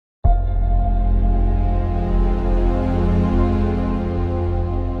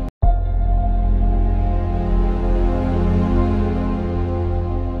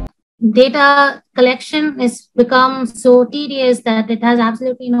data collection is become so tedious that it has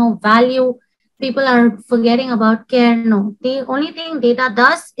absolutely no value. People are forgetting about care. No, the only thing data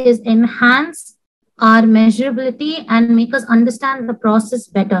does is enhance our measurability and make us understand the process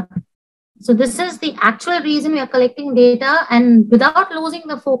better. So this is the actual reason we are collecting data, and without losing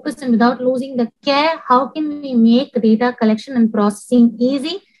the focus and without losing the care, how can we make data collection and processing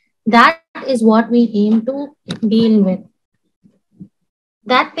easy? That is what we aim to deal with.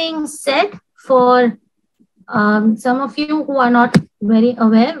 That being said, for some of you who are not very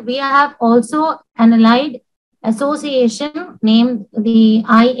aware, we have also an allied association named the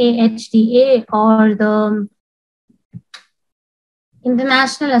IAHDA, or the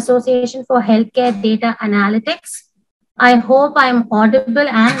International Association for Healthcare Data Analytics. I hope I'm audible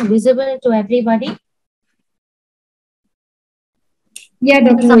and visible to everybody. Yeah,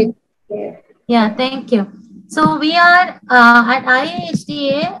 Dr. Yeah, thank you. So we are at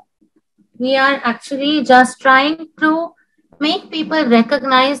IAHDA, we are actually just trying to make people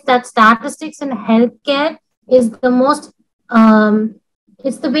recognize that statistics in healthcare is the most,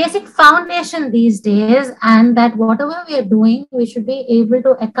 it's the basic foundation these days, and that whatever we are doing, we should be able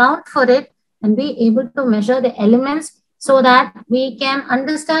to account for it and be able to measure the elements so that we can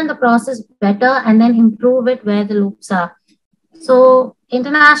understand the process better and then improve it where the loops are. So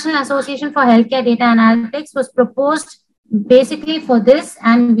International Association for Healthcare Data Analytics was proposed basically for this,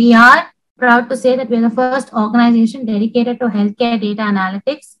 and we are proud to say that we're the first organization dedicated to healthcare data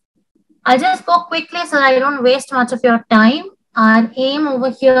analytics. I'll just go quickly so I don't waste much of your time. Our aim over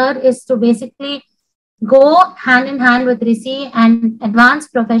here is to basically go hand in hand with RISI and advance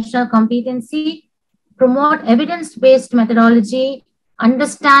professional competency, promote evidence-based methodology,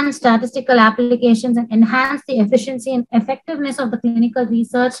 understand statistical applications, and enhance the efficiency and effectiveness of the clinical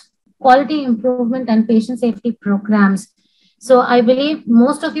research, quality improvement, and patient safety programs. So I believe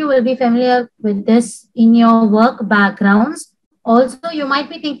most of you will be familiar with this in your work backgrounds. Also, you might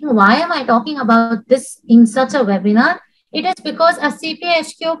be thinking, why am I talking about this in such a webinar? It is because as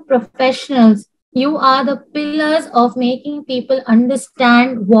CPHQ professionals, you are the pillars of making people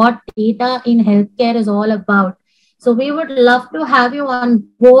understand what data in healthcare is all about. So we would love to have you on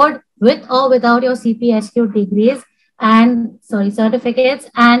board with or without your CPHQ degrees and certificates,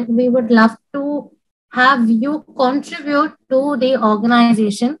 and we would love to have you contribute to the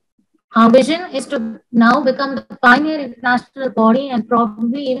organization. Our vision is to now become the pioneer international body and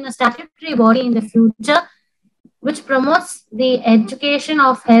probably even a statutory body in the future, which promotes the education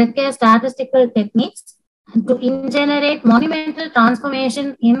of healthcare statistical techniques to generate monumental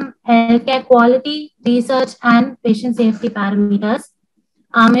transformation in healthcare quality, research, and patient safety parameters.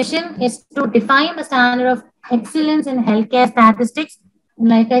 Our mission is to define the standard of excellence in healthcare statistics. And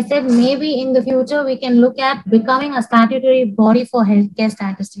like I said, maybe in the future, we can look at becoming a statutory body for healthcare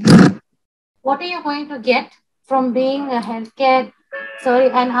statistics. What are you going to get from being a an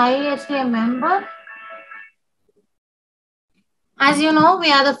IAHDA member? As you know,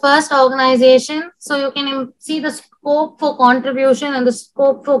 we are the first organization, so you can see the scope for contribution and the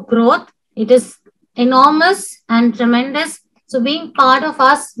scope for growth. It is enormous and tremendous. So being part of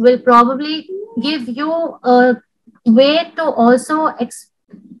us will probably give you a way to also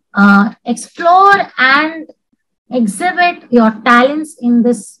explore and exhibit your talents in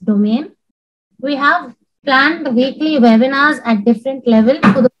this domain. We have planned weekly webinars at different levels.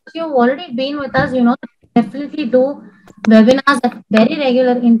 For those of you who have already been with us, you know, definitely do webinars at very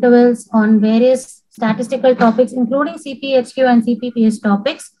regular intervals on various statistical topics, including CPHQ and CPPS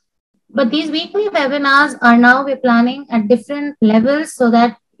topics. But these weekly webinars are now we're planning at different levels so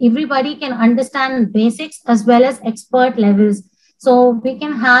that everybody can understand basics as well as expert levels. So we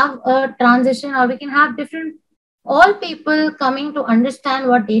can have a transition, or we can have all people coming to understand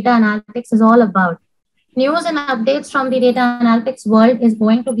what data analytics is all about. News and updates from the data analytics world is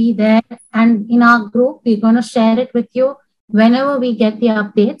going to be there, and in our group, we're going to share it with you whenever we get the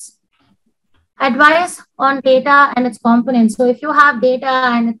updates. Advice on data and its components. So if you have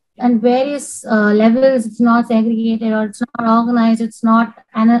data and various levels, it's not segregated or it's not organized, it's not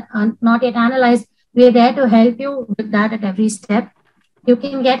yet analyzed, we're there to help you with that at every step. You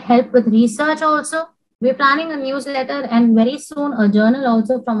can get help with research also. We're planning a newsletter and very soon a journal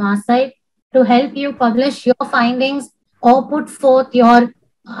also from our side to help you publish your findings or put forth your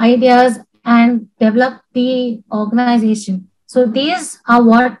ideas and develop the organization. So these are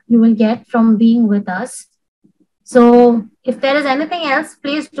what you will get from being with us. So if there is anything else,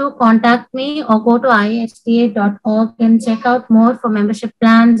 please do contact me or go to ihda.org and check out more for membership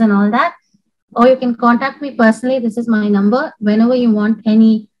plans and all that. Or you can contact me personally. This is my number whenever you want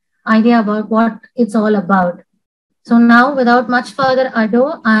any idea about what it's all about. So now, without much further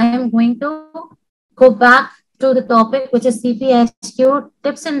ado, I am going to go back to the topic, which is CPHQ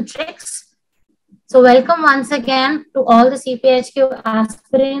tips and tricks. So welcome once again to all the CPHQ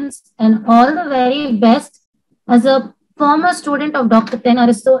aspirants and all the very best. As a former student of Dr. Ten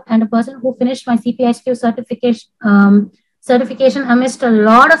Aristo and a person who finished my CPHQ certification amidst a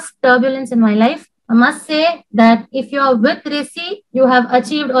lot of turbulence in my life, I must say that if you are with RISI, you have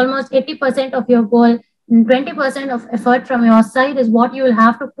achieved almost 80% of your goal. 20% of effort from your side is what you will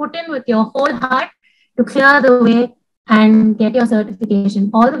have to put in with your whole heart to clear the way and get your certification.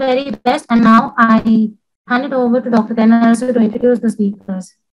 All the very best. And now I hand it over to Dr. Tenarsu to introduce the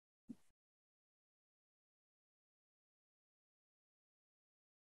speakers.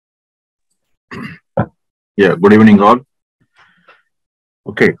 Yeah, good evening all.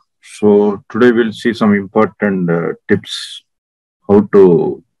 Okay, so today we'll see some important tips how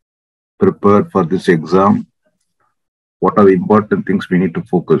to prepare for this exam. What are the important things we need to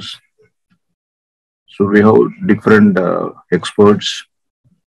focus? So we have different experts,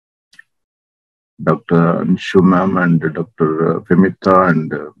 Dr. Anshu ma'am and Dr. Femita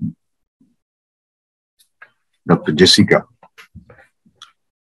and Dr. Jessica.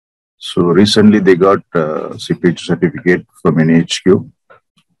 So recently they got CPHQ certificate from NHQ.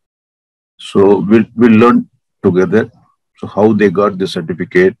 So we'll learn together. So how they got the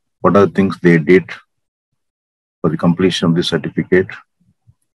certificate, what are the things they did for the completion of the certificate.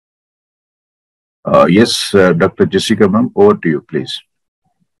 Yes, Dr. Jessica ma'am, over to you, please.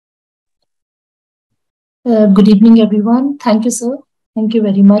 Good evening, everyone. Thank you, sir. Thank you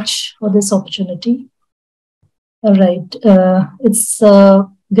very much for this opportunity. All right. It's a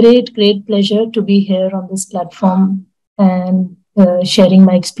great pleasure to be here on this platform and sharing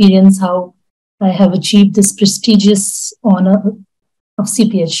my experience, how I have achieved this prestigious honor of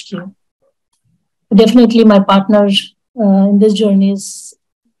CPHQ. Definitely my partner in this journey is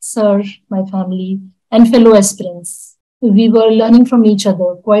sir, my family, and fellow aspirants. We were learning from each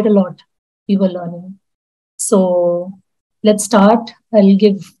other quite a lot. We were learning. So let's start. I'll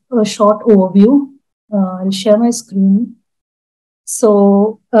give a short overview. I'll share my screen.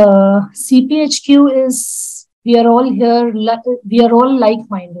 So CPHQ is, we are all here, we are all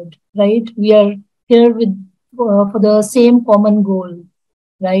like-minded, right? We are here with for the same common goal,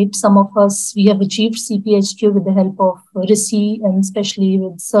 right? Some of us, we have achieved CPHQ with the help of RISI and especially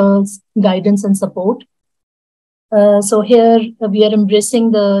with sir's guidance and support. So here we are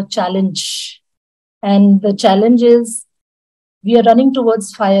embracing the challenge. And the challenge is we are running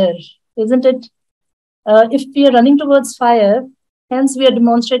towards fire, isn't it? If we are running towards fire, hence we are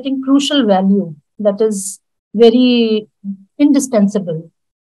demonstrating crucial value that is very indispensable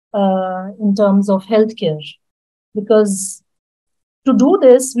in terms of healthcare. Because to do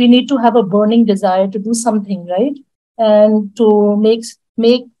this, we need to have a burning desire to do something, right? And to make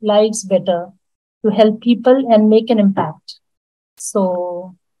lives better, to help people and make an impact.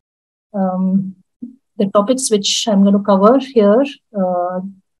 So the topics which I'm going to cover here,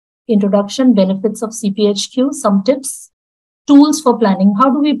 introduction, benefits of CPHQ, some tips, tools for planning. How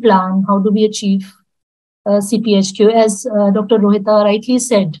do we plan? How do we achieve CPHQ? As Dr. Rohita rightly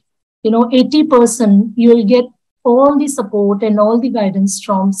said, 80% you will get all the support and all the guidance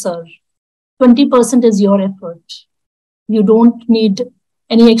from sir. 20% is your effort. You don't need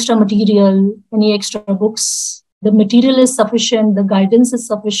any extra material, any extra books. The material is sufficient, the guidance is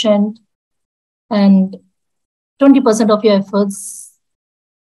sufficient, and 20% of your efforts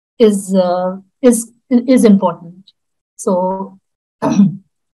is important. So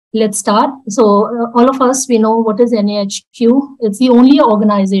let's start. So all of us, we know what is NHQ. It's the only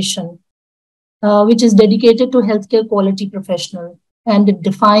organization which is dedicated to healthcare quality professional, and it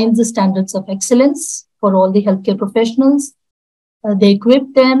defines the standards of excellence for all the healthcare professionals. They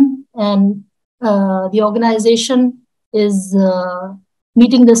equip them, and the organization is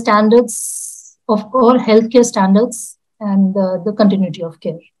meeting the standards of all healthcare standards and the continuity of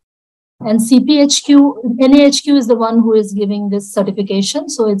care. And CPHQ, NAHQ is the one who is giving this certification.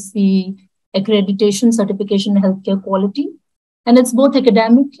 So it's the accreditation certification in healthcare quality. And it's both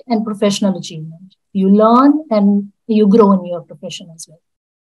academic and professional achievement. You learn and you grow in your profession as well.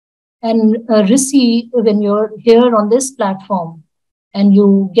 And RISI, when you're here on this platform and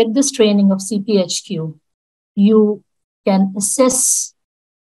you get this training of CPHQ, you can assess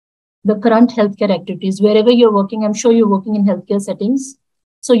the current healthcare activities wherever you're working. I'm sure you're working in healthcare settings.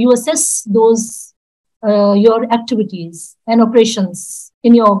 So you assess those, your activities and operations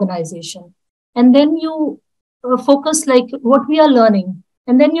in your organization. And then you focus like what we are learning.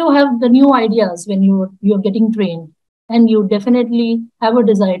 And then you have the new ideas when you're getting trained. And you definitely have a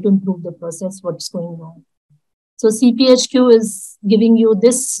desire to improve the process, what's going on. So CPHQ is giving you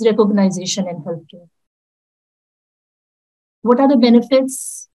this recognition in healthcare. What are the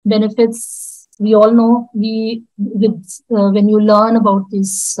benefits? Benefits, we all know, when you learn about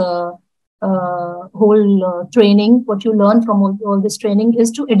this whole training, what you learn from all this training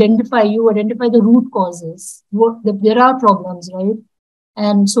is to identify the root causes. There are problems, right?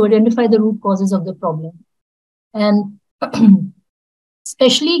 And so identify the root causes of the problem. And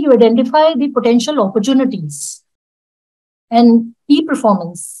especially you identify the potential opportunities and key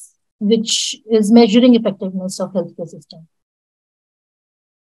performance, which is measuring effectiveness of healthcare system.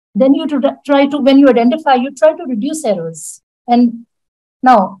 Then you when you identify, you try to reduce errors. And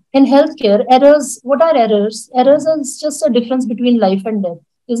now in healthcare, errors, what are errors? Errors is just a difference between life and death,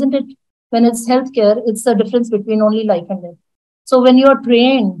 isn't it? When it's healthcare, it's a difference between only life and death. So when you're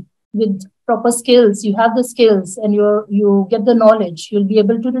trained with proper skills, you have the skills and you get the knowledge, you'll be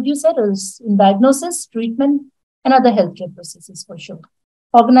able to reduce errors in diagnosis, treatment, and other healthcare processes for sure.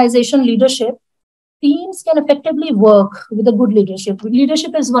 Organization leadership. Teams can effectively work with a good leadership.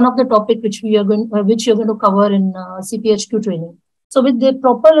 Leadership is one of the topics which you're going to cover in CPHQ training. So with the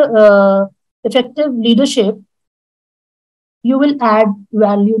proper effective leadership, you will add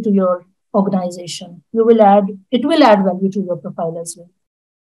value to your organization. It will add value to your profile as well.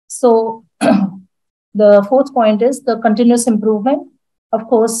 So the fourth point is the continuous improvement. Of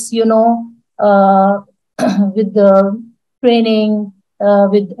course, with the training,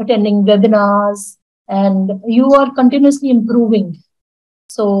 with attending webinars, and you are continuously improving.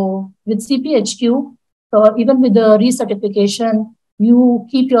 So with CPHQ, even with the recertification, you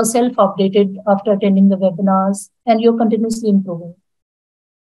keep yourself updated after attending the webinars, and you're continuously improving.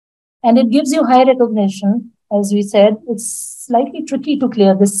 And it gives you high recognition. As we said, it's slightly tricky to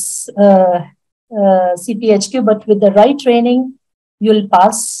clear this CPHQ, but with the right training, you'll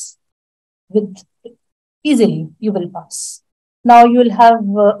pass easily. You will pass. Now you will have,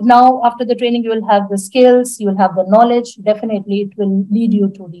 after the training, you will have the skills, you will have the knowledge. Definitely, it will lead you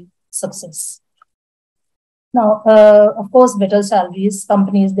to the success. Now, of course, better salaries.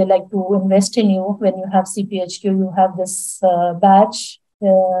 Companies, they like to invest in you. When you have CPHQ, you have this badge.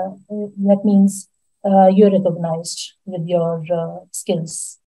 That means you're recognized with your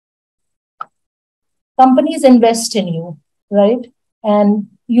skills. Companies invest in you, right? And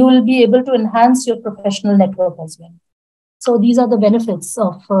you will be able to enhance your professional network as well. So these are the benefits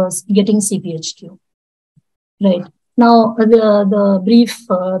of getting CPHQ, right? Now, the brief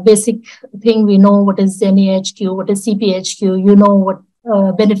basic thing, we know what is NAHQ, what is CPHQ, you know what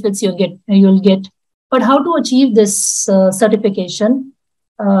benefits you'll get. But how to achieve this certification?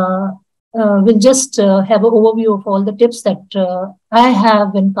 We'll just have an overview of all the tips that I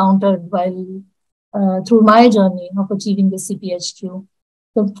have encountered while through my journey of achieving the CPHQ.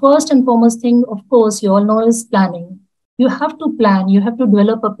 The first and foremost thing, of course, you all know is planning. You have to plan. You have to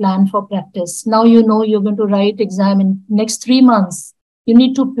develop a plan for practice. Now you know you're going to write exam in next 3 months. You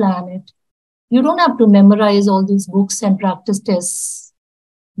need to plan it. You don't have to memorize all these books and practice tests.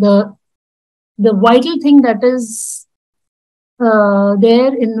 The vital thing that is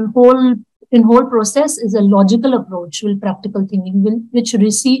there in whole process is a logical approach with practical thinking, which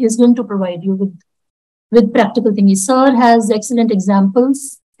Rishi is going to provide you with practical thinking. Sir has excellent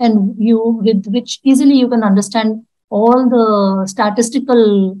examples, and with which easily you can understand all the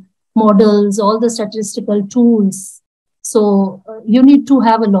statistical models, all the statistical tools. So you need to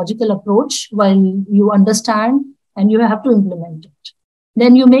have a logical approach while you understand, and you have to implement it.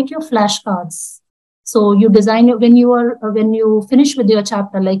 Then you make your flashcards. So you design it when you finish with your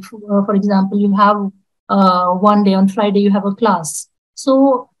chapter, like for example, you have one day on Friday, you have a class.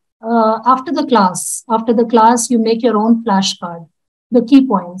 So after the class, you make your own flashcard, the key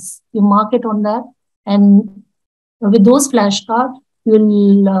points, you mark it on that. And with those flashcards,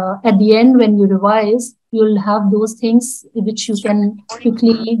 you'll, at the end, when you revise, you'll have those things which you can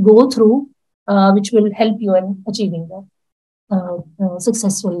quickly go through, which will help you in achieving the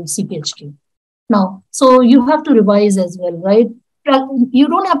successful CPHQ. Now, so you have to revise as well, right? You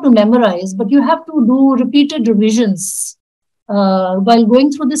don't have to memorize, but you have to do repeated revisions. While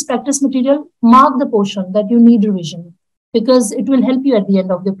going through this practice material, mark the portion that you need revision, because it will help you at the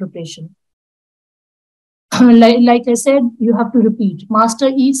end of the preparation. Like I said, you have to repeat. Master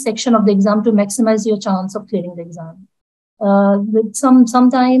each section of the exam to maximize your chance of clearing the exam.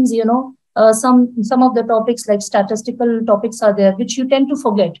 Sometimes, some of the topics like statistical topics are there, which you tend to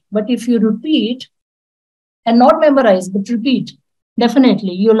forget. But if you repeat and not memorize, but repeat,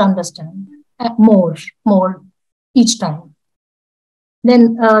 definitely you'll understand more each time.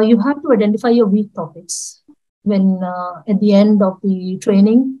 Then you have to identify your weak topics. When at the end of the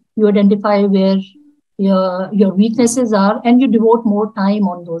training, you identify where your weaknesses are, and you devote more time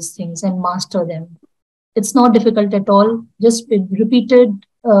on those things and master them. It's not difficult at all. Just with repeated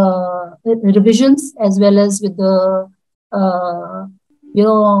revisions, as well as with the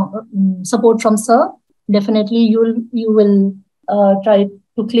support from sir, definitely you will try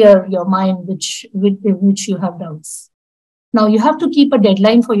to clear your mind which you have doubts. Now you have to keep a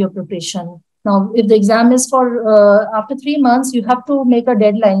deadline for your preparation. Now, if the exam is for after 3 months, you have to make a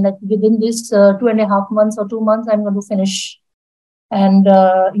deadline, like within this 2.5 months or 2 months, I'm going to finish, and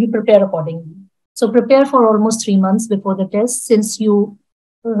you prepare accordingly. So prepare for almost 3 months before the test, since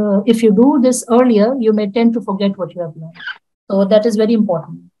if you do this earlier, you may tend to forget what you have learned. So that is very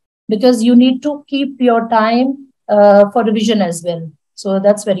important, because you need to keep your time for revision as well. So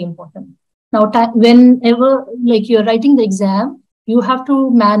that's very important. Now, whenever like you're writing the exam, you have to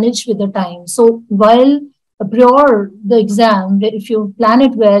manage with the time. So while prior the exam, if you plan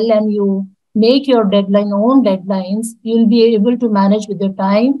it well and you make your own deadlines, you'll be able to manage with the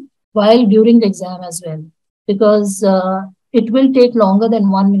time while during the exam as well, because it will take longer than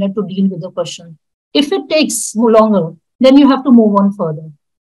 1 minute to deal with the question. If it takes longer, then you have to move on further.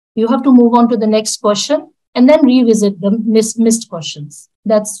 You have to move on to the next question and then revisit the missed questions.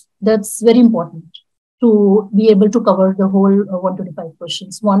 That's very important to be able to cover the whole 125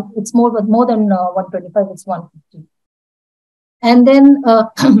 questions. It's more than 125, it's 150. And then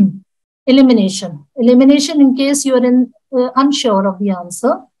elimination. Elimination, in case you're unsure of the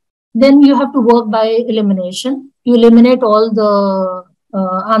answer, then you have to work by elimination. You eliminate all the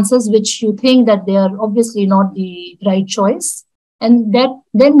answers which you think that they are obviously not the right choice, and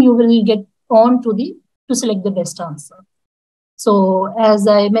then you will get on to select the best answer. So as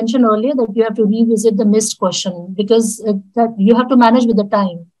I mentioned earlier, that you have to revisit the missed question, because that you have to manage with the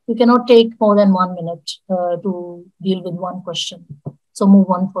time. You cannot take more than 1 minute to deal with one question. So move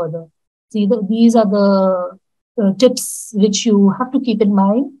on further. See, these are the tips which you have to keep in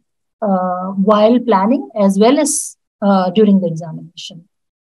mind while planning, as well as during the examination.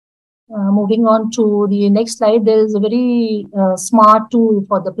 Moving on to the next slide, there is a very smart tool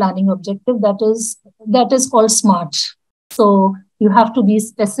for the planning objective that is called SMART. So you have to be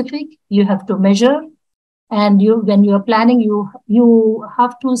specific, you have to measure, and when you are planning, you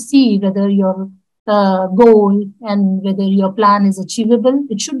have to see whether your goal and whether your plan is achievable.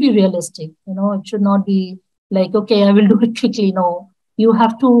 It should be realistic. It should not be like, okay, I will do it quickly. No, you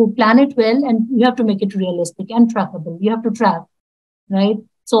have to plan it well, and you have to make it realistic and trackable. You have to track, right?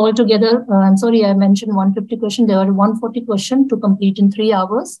 So altogether, I'm sorry, I mentioned 150 questions. There are 140 questions to complete in 3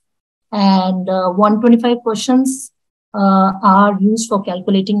 hours, and 125 questions are used for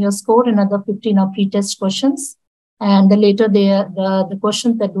calculating your score. Another 15 are pre-test questions, and later the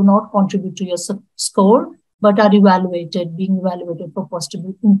questions that do not contribute to your score but are being evaluated for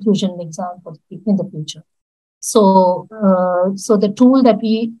possible inclusion in the exam in the future. So the tool that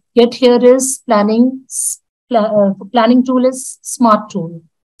we get here is planning tool is SMART tool.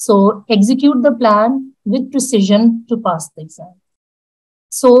 So execute the plan with precision to pass the exam.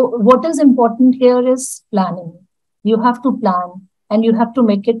 So what is important here is planning. You have to plan, and you have to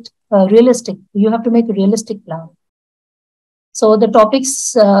make it realistic. You have to make a realistic plan. So the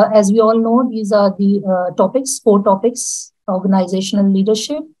topics, as we all know, these are the 4 topics: organizational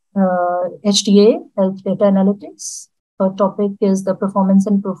leadership, HTA, health data analytics. Third topic is the performance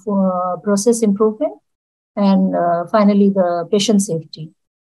and process improvement. And finally, the patient safety.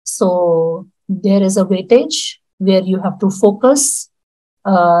 So there is a weightage where you have to focus,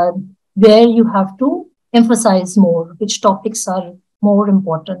 where you have to emphasize more, which topics are more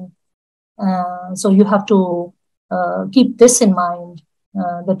important. So you have to keep this in mind,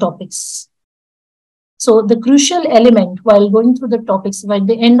 the topics. So the crucial element while going through the topics, by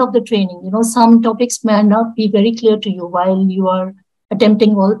the end of the training, some topics may not be very clear to you while you are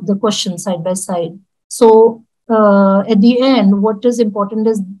attempting all the questions side by side. So at the end, what is important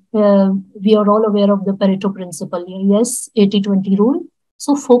is we are all aware of the Pareto principle. Yes, 80-20 rule.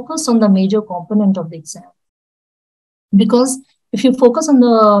 So focus on the major component of the exam. Because if you focus on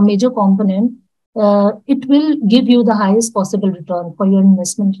the major component, it will give you the highest possible return for your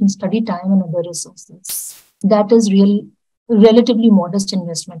investment in study time and other resources. That is relatively modest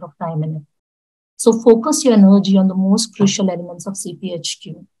investment of time in it. So focus your energy on the most crucial elements of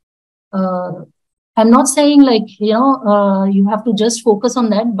CPHQ. I'm not saying you have to just focus on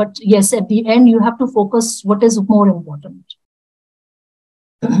that, but yes, at the end, you have to focus what is more important.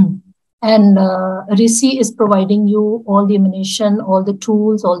 And RISI is providing you all the ammunition, all the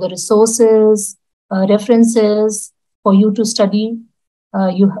tools, all the resources, references for you to study.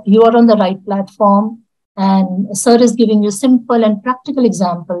 You are on the right platform, And sir is giving you simple and practical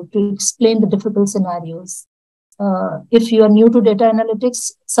example to explain the difficult scenarios. If you are new to data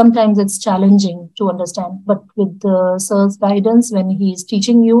analytics, sometimes it's challenging to understand. But with sir's guidance, when he is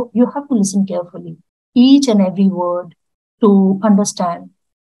teaching you, you have to listen carefully, each and every word to understand.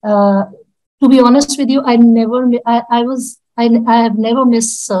 To be honest with you, I have never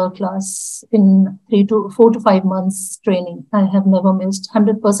missed class in 4 to 5 months training. I have never missed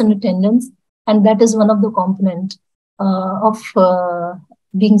 100% attendance, and that is one of the component of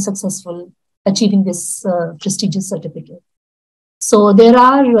being successful, achieving this prestigious certificate. So there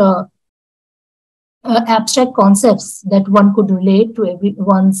are abstract concepts that one could relate to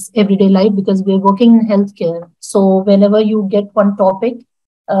one's everyday life, because we're working in healthcare. So whenever you get one topic,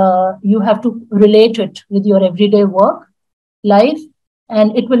 you have to relate it with your everyday work life,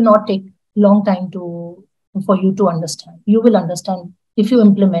 and it will not take long time for you to understand. You will understand if you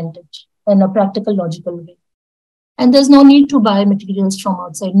implement it in a practical, logical way. And there's no need to buy materials from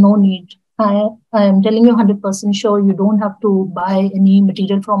outside. No need. I am telling you 100% sure you don't have to buy any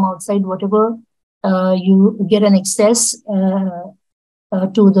material from outside. Whatever you get an access to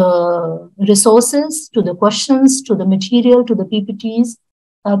the resources, to the questions, to the material, to the PPTs.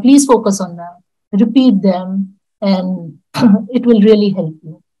 Please focus on that. Repeat them, and it will really help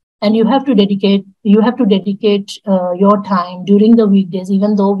you. And you have to dedicate your time during the weekdays,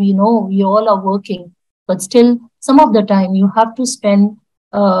 even though we know we all are working, but still some of the time you have to spend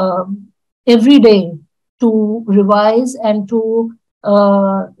every day to revise and to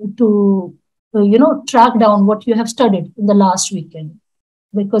track down what you have studied in the last weekend,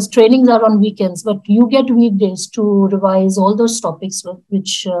 because trainings are on weekends, but you get weekdays to revise all those topics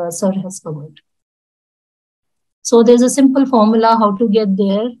which sir has covered. So there's a simple formula how to get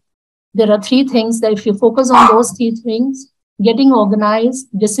there. There are 3 things that if you focus on those 3 things: getting organized,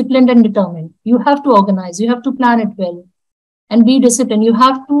 disciplined, and determined. You have to organize, you have to plan it well, and be disciplined. You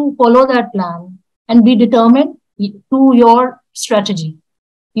have to follow that plan and be determined to your strategy.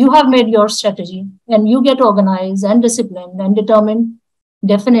 You have made your strategy and you get organized and disciplined and determined.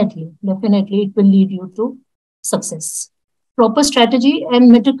 Definitely, it will lead you to success. Proper strategy and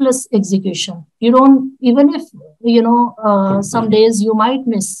meticulous execution. You don't, even if, some days you might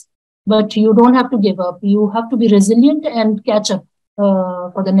miss, but you don't have to give up. You have to be resilient and catch up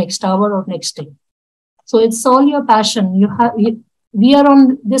for the next hour or next day. So it's all your passion. We are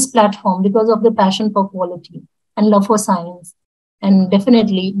on this platform because of the passion for quality and love for science. And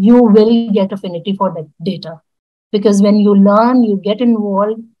definitely you will get affinity for that data, because when you learn, you get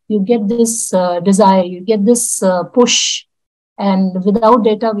involved, you get this desire, you get this push. And without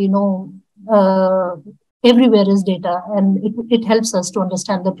data, we know everywhere is data, and it helps us to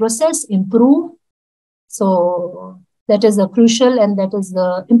understand the process, improve. So that is a crucial, and that is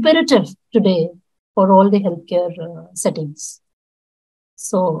the imperative today for all the healthcare settings.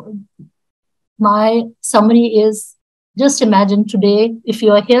 So my summary is, just imagine today, if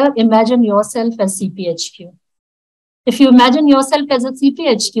you are here, imagine yourself as CPHQ. If you imagine yourself as a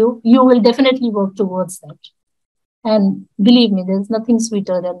CPHQ, you will definitely work towards that. And believe me, there's nothing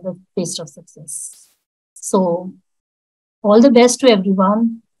sweeter than the taste of success. So all the best to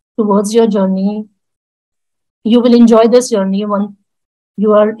everyone towards your journey. You will enjoy this journey when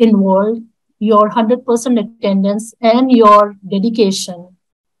you are involved. Your 100% attendance and your dedication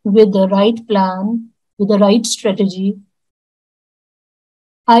with the right plan, with the right strategy,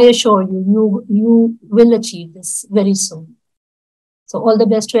 I assure you, you will achieve this very soon. So all the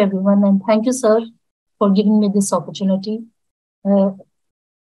best to everyone. And thank you, sir, for giving me this opportunity.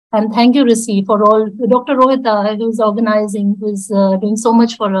 And thank you, Rishi, for all, Dr. Rohita, who's organizing, who's doing so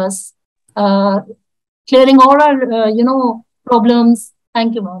much for us, clearing all our, problems.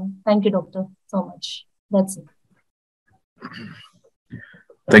 Thank you, ma'am. Thank you, doctor, so much. That's it.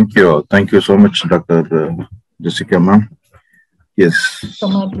 Thank you. Thank you so much, Dr. Jessica, ma'am. Yes. So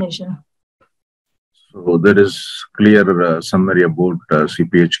my pleasure. So there is clear summary about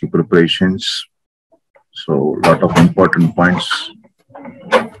CPHQ preparations. So a lot of important points.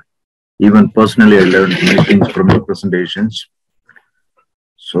 Even personally, I learned many things from your presentations.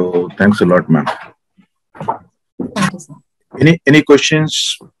 So thanks a lot, ma'am. Thank you, sir. Any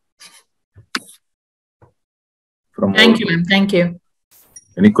questions? Thank you, ma'am. Thank you.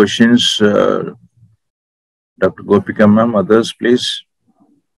 Any questions, Dr. Gopika, ma'am? Others, please.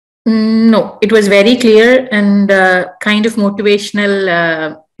 No, it was very clear and kind of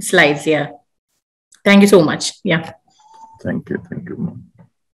motivational slides. Yeah. Thank you so much. Yeah. Thank you. Thank you, ma'am.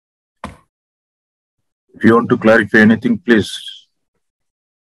 If you want to clarify anything, please,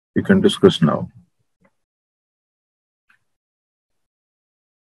 you can discuss now.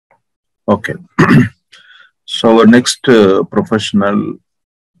 Okay. So our next professional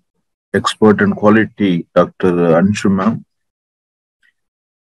expert in quality, Dr. Anshu ma'am.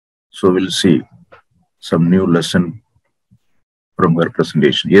 So we'll see some new lesson from her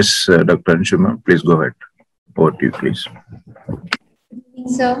presentation. Yes, Dr. Anshu ma'am, please go ahead. Over to you, please. Good evening,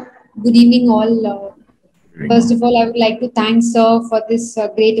 sir. Good evening, all. First of all, I would like to thank sir for this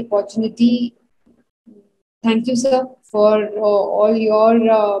great opportunity. Thank you, sir, for all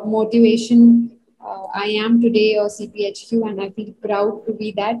your motivation. I am today a CPHQ and I feel proud to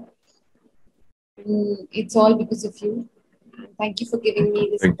be that. It's all because of you. Thank you for giving me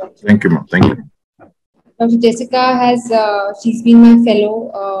this opportunity. Thank you, ma'am. Thank you. Dr. Jessica has, she's been my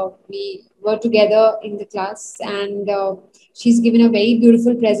fellow. We were together in the class and she's given a very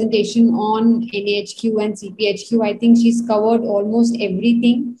beautiful presentation on NAHQ and CPHQ. I think she's covered almost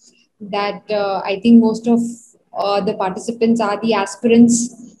everything that I think most of the participants are the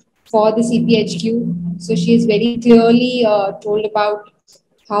aspirants for the CPHQ. So she has very clearly told about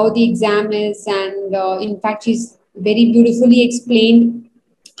how the exam is and in fact, she's very beautifully explained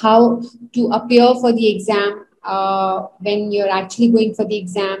how to appear for the exam when you're actually going for the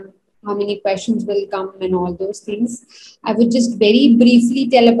exam, how many questions will come and all those things. I would just very briefly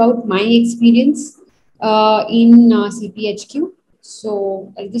tell about my experience in CPHQ.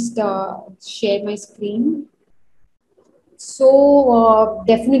 So I'll just share my screen. So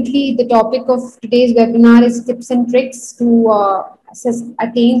definitely the topic of today's webinar is tips and tricks to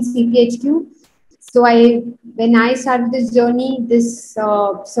attain CPHQ. So when I started this journey, this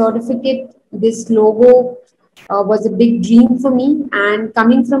certificate, this logo was a big dream for me. And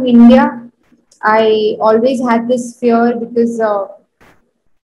coming from India, I always had this fear because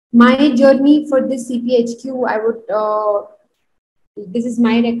my journey for this CPHQ, this is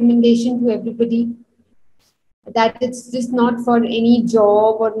my recommendation to everybody, that it's just not for any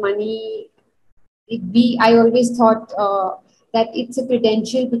job or money. I always thought that it's a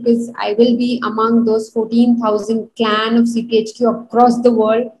credential because I will be among those 14,000 clan of CPHQ across the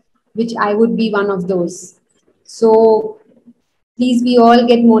world, which I would be one of those. So please, we all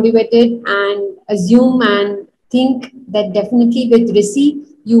get motivated and assume and think that definitely with RISI,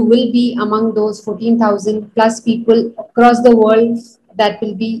 you will be among those 14,000 plus people across the world that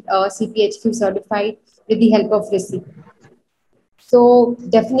will be CPHQ certified with the help of RISI. So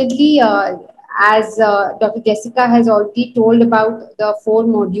definitely, as Dr. Jessica has already told about the 4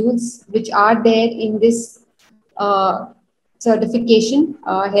 modules which are there in this certification,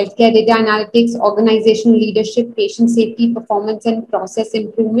 healthcare data analytics, organizational leadership, patient safety, performance and process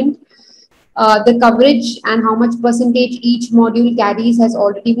improvement. The coverage and how much percentage each module carries has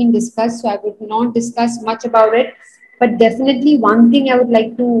already been discussed, so I would not discuss much about it. But definitely one thing I would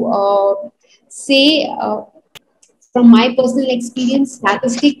like to say, from my personal experience,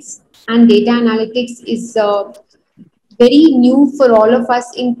 statistics and data analytics is very new for all of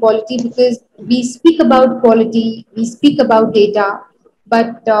us in quality because we speak about quality, we speak about data,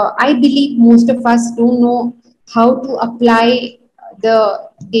 but I believe most of us don't know how to apply the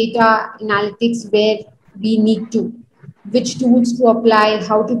data analytics where we need to, which tools to apply,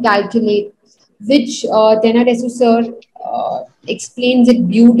 how to calculate, which Tenadesu sir explains it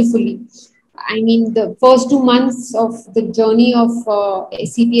beautifully. I mean, the first 2 months of the journey of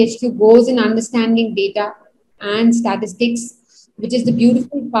CPHQ goes in understanding data and statistics, which is the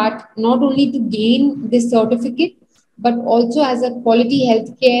beautiful part, not only to gain this certificate, but also as a quality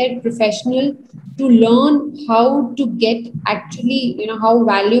healthcare professional to learn how to get actually, how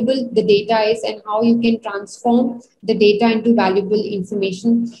valuable the data is and how you can transform the data into valuable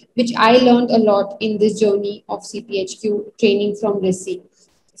information, which I learned a lot in this journey of CPHQ training from RISI.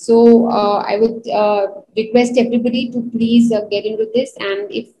 So I would request everybody to please get into this.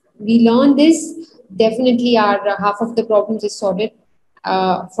 And if we learn this, definitely our half of the problems is sorted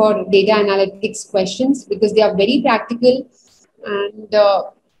for data analytics questions, because they are very practical and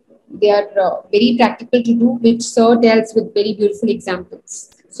they are very practical to do, which sir tells with very beautiful examples.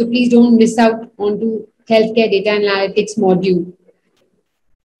 So please don't miss out on to healthcare data analytics module.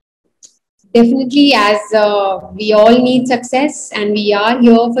 Definitely, as we all need success and we are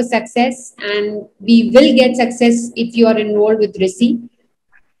here for success, and we will get success if you are enrolled with RISI,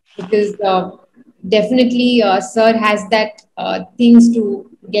 because definitely sir has that things to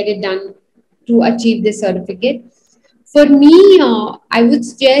get it done to achieve this certificate. For me, I would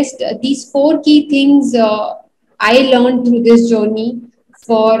suggest these 4 key things I learned through this journey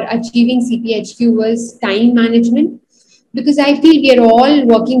for achieving CPHQ was time management. Because I feel we are all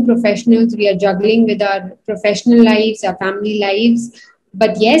working professionals, we are juggling with our professional lives, our family lives,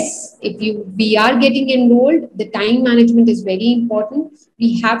 But yes, if we are getting enrolled, the time management is very important.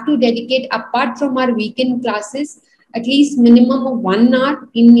 We have to dedicate, apart from our weekend classes, at least minimum of 1 hour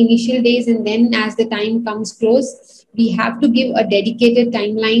in initial days, and then as the time comes close, we have to give a dedicated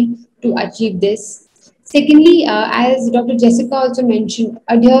timeline to achieve this. Secondly, as Dr. Jessica also mentioned,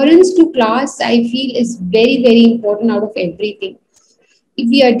 adherence to class, I feel, is very, very important out of everything. If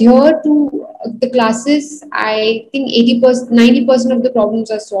we adhere to the classes, I think 80%, 90% of the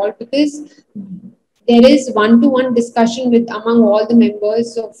problems are solved, because there is one-to-one discussion with among all the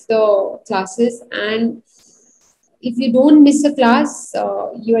members of the classes. And if you don't miss a class,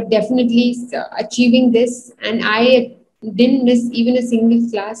 you are definitely achieving this. And I didn't miss even a single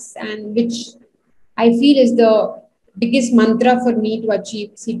class, and which I feel is the biggest mantra for me to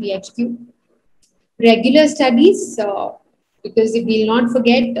achieve CPHQ. Regular studies, because if we'll not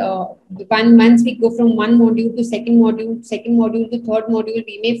forget, once we go from one module to second module to third module,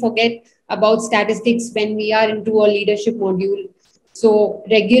 we may forget about statistics when we are into a leadership module. So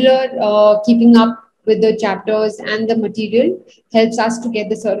regular keeping up with the chapters and the material helps us to get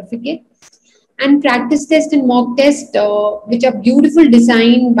the certificate. And practice test and mock test, which are beautiful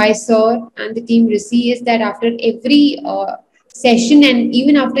design by Sir and the team Risi, is that after every session and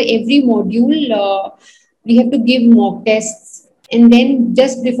even after every module, we have to give mock tests. And then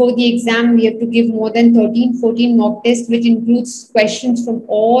just before the exam, we have to give more than 13, 14 mock tests, which includes questions from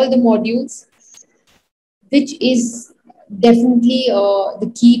all the modules, which is definitely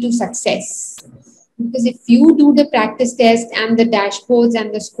the key to success. Because if you do the practice test and the dashboards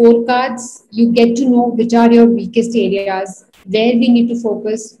and the scorecards, you get to know which are your weakest areas, where we need to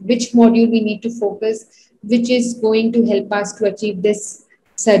focus, which module we need to focus, which is going to help us to achieve this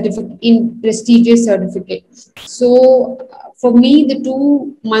certificate, in prestigious certificate. So for me, the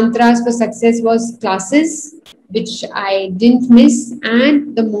two mantras for success was classes, which I didn't miss,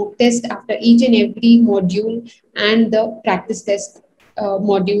 and the mock test after each and every module, and the practice test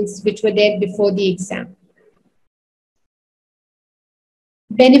modules which were there before the exam.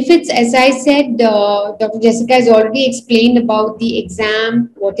 Benefits, as I said, Dr. Jessica has already explained about the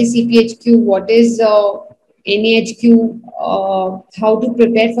exam, what is CPHQ, what is NAHQ, how to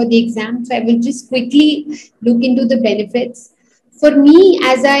prepare for the exam. So I will just quickly look into the benefits. For me,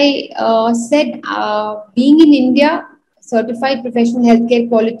 as I said, being in India, certified professional healthcare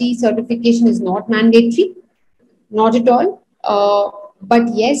quality certification is not mandatory, not at all.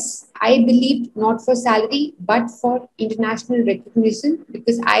 But yes, I believe not for salary, but for international recognition,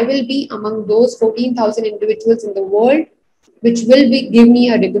 because I will be among those 14,000 individuals in the world, which will give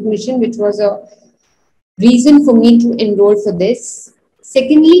me a recognition, which was a reason for me to enroll for this.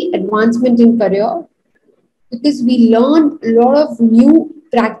 Secondly, advancement in career, because we learn a lot of new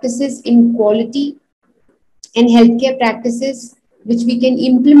practices in quality and healthcare practices, which we can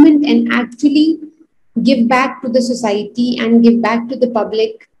implement and actually give back to the society and give back to the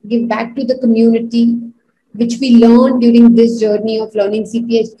public, give back to the community, which we learn during this journey of learning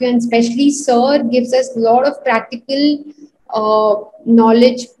CPHQ. And especially Sir gives us a lot of practical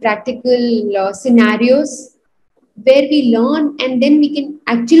knowledge, practical scenarios where we learn, and then we can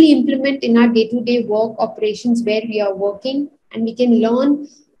actually implement in our day-to-day work operations where we are working, and we can learn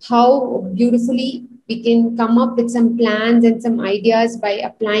how beautifully we can come up with some plans and some ideas by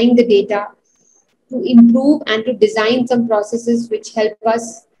applying the data to improve and to design some processes which help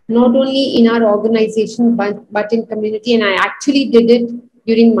us not only in our organization but in community. And I actually did it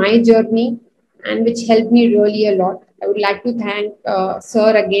during my journey, and which helped me really a lot. I would like to thank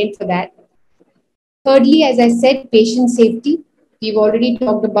Sir again for that. Thirdly, as I said, patient safety. We've already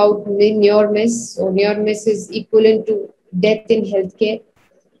talked about near miss. So near miss is equivalent to death in healthcare.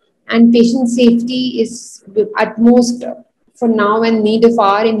 And patient safety is the utmost for now and need of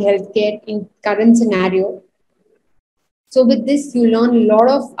hour in healthcare in current scenario. So with this, you learn a lot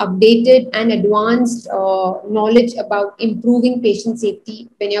of updated and advanced knowledge about improving patient safety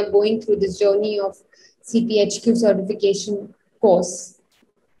when you're going through this journey of CPHQ certification course.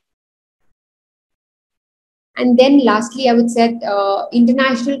 And then lastly, I would say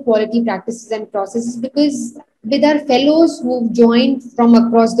international quality practices and processes, because with our fellows who've joined from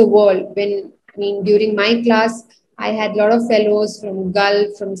across the world, during my class, I had a lot of fellows from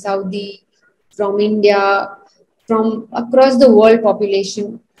Gulf, from Saudi, from India, from across the world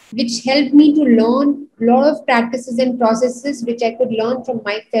population, which helped me to learn a lot of practices and processes which I could learn from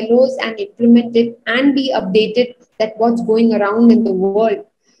my fellows and implement it and be updated that what's going around in the world.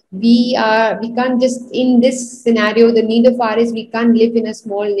 We can't just, in this scenario, the need of hour is we can't live in a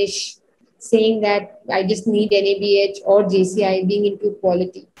small niche saying that I just need NABH or JCI being into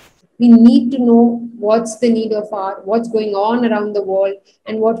quality. We need to know what's the need of what's going on around the world,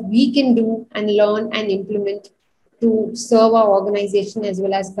 and what we can do and learn and implement to serve our organization as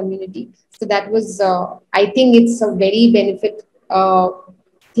well as community. So that was, I think it's a very benefit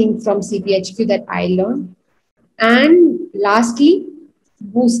thing from CPHQ that I learned. And lastly,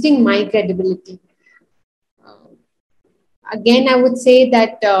 boosting my credibility. Again, I would say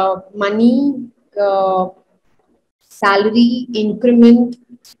that money, salary, increment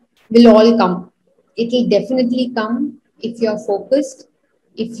will all come. It will definitely come if you're focused,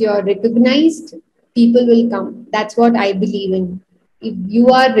 if you're recognized, people will come. That's what I believe in. If you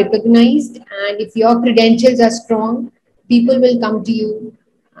are recognized and if your credentials are strong, people will come to you.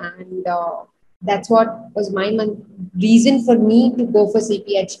 And that's what was my reason for me to go for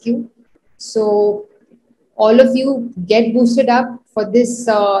CPHQ. So all of you get boosted up for this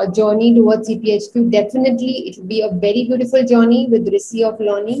journey towards CPHQ. Definitely, it will be a very beautiful journey with RISI of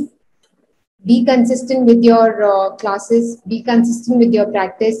learning. Be consistent with your classes, be consistent with your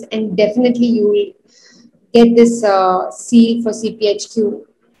practice, and definitely you will get this seal for CPHQ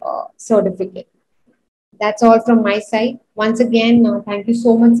certificate. That's all from my side. Once again, thank you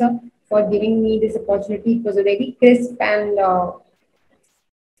so much, sir, for giving me this opportunity. It was a very crisp and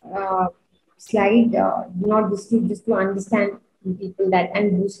slide, not just to understand people that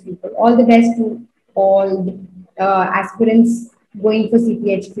and boost people. All the best to all the, aspirants going for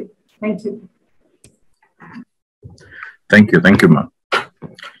CPHQ. Thank you. Thank you, ma'am.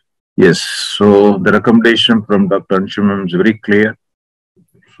 Yes, so the recommendation from Dr. Anshu ma'am is very clear.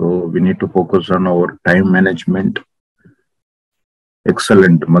 So we need to focus on our time management.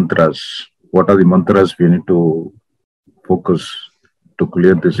 Excellent mantras. What are the mantras we need to focus to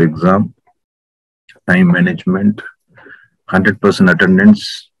clear this exam? Time management, 100%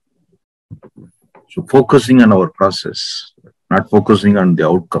 attendance. So focusing on our process, not focusing on the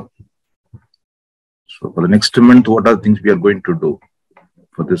outcome. So for the next month, what are the things we are going to do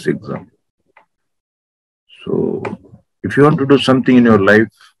for this exam? So if you want to do something in your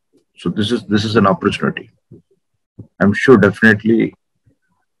life, so this is an opportunity. I'm sure definitely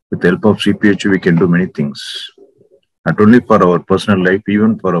with the help of CPHQ, we can do many things. Not only for our personal life,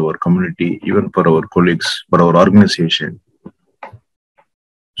 even for our community, even for our colleagues, for our organization.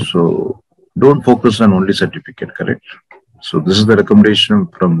 So don't focus on only certificate, correct? So this is the recommendation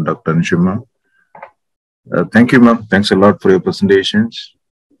from Dr. Anshu ma'am. Thank you, ma'am. Thanks a lot for your presentations.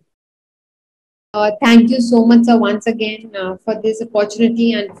 Thank you so much, sir, once again for this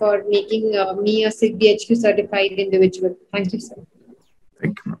opportunity and for making me a CPHQ certified individual. Thank you, sir.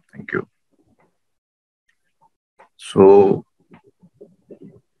 Thank you, ma'am. Thank you. So,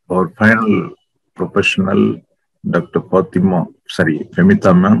 our final professional, Dr.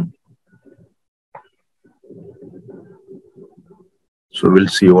 Femita ma'am. So we'll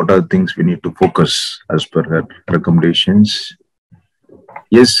see what are the things we need to focus as per her recommendations.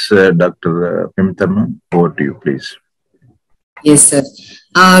 Yes, Dr. Femita ma'am, over to you, please. Yes, sir.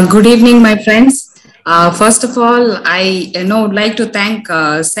 Good evening, my friends. First of all, I would like to thank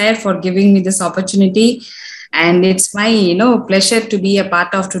Sir for giving me this opportunity. And it's my pleasure to be a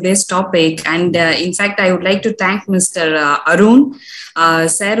part of today's topic. And in fact, I would like to thank Mr. Arun,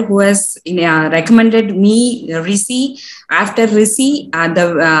 sir, who has recommended me RISI. After RISI,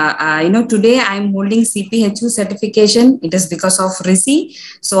 today I'm holding CPHQ certification. It is because of RISI.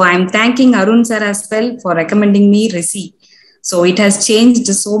 So I'm thanking Arun sir as well for recommending me RISI. So it has changed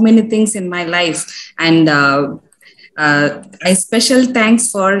so many things in my life. And I special thanks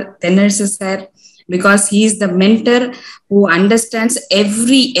for Tenersa sir, because he is the mentor who understands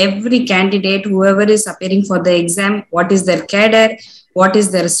every candidate, whoever is appearing for the exam, what is their cadre, what is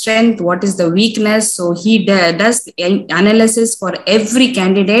their strength, what is the weakness. So he does analysis for every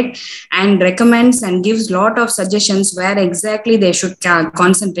candidate and recommends and gives lot of suggestions where exactly they should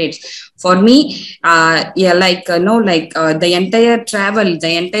concentrate. For me, the entire travel,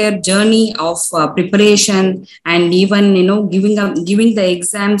 the entire journey of preparation, and even giving the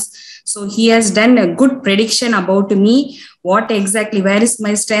exams. So he has done a good prediction about me, what exactly, where is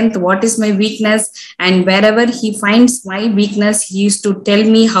my strength, what is my weakness, and wherever he finds my weakness, he used to tell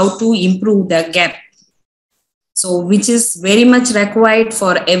me how to improve the gap. So which is very much required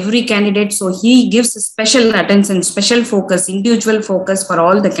for every candidate. So he gives special attention, special focus, individual focus for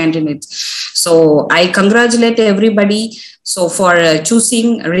all the candidates. So I congratulate everybody so for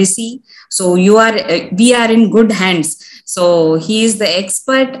choosing RISI. So we are in good hands. So he is the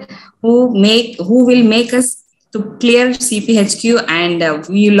expert who will make us to clear CPHQ, and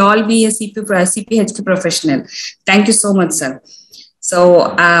we will all be a CPHQ professional. Thank you so much, sir.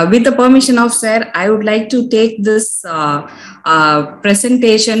 So with the permission of sir, I would like to take this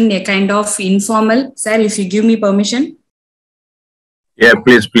presentation a kind of informal. Sir, if you give me permission. Yeah,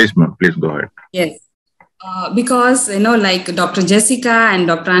 please, ma'am. Please go ahead. Yes. Because, like Dr. Jessica and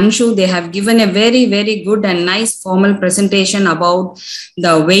Dr. Anshu, they have given a very, very good and nice formal presentation about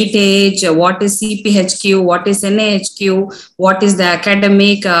the weightage, what is CPHQ, what is NAHQ, what is the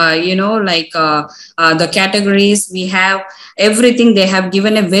academic, the categories we have, everything. They have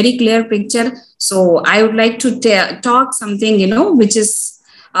given a very clear picture. So I would like to talk something, which is,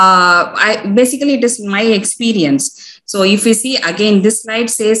 basically it is my experience. So if you see again, this slide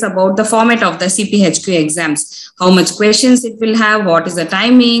says about the format of the CPHQ exams, how much questions it will have, what is the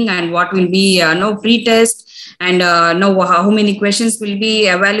timing, and what will be pre-test, and how many questions will be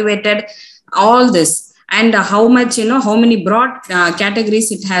evaluated, all this, and how much, how many broad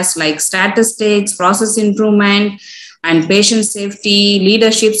categories it has, like statistics, process improvement, and patient safety,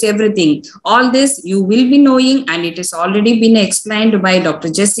 leaderships, everything. All this you will be knowing, and it has already been explained by Dr.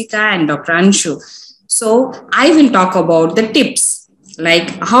 Jessica and Dr. Anshu. So I will talk about the tips, like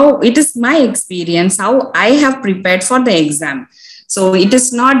how it is my experience, how I have prepared for the exam. So it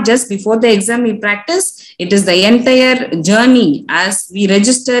is not just before the exam we practice, it is the entire journey as we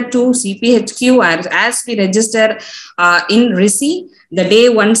register to CPHQ, or as we register in RISI, the day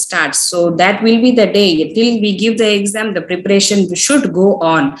one starts. So that will be the day till we give the exam, the preparation should go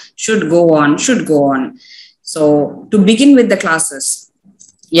on. So to begin with the classes.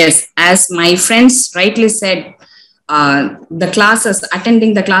 Yes, as my friends rightly said,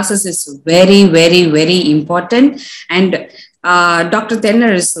 attending the classes is very, very, very important. And Dr.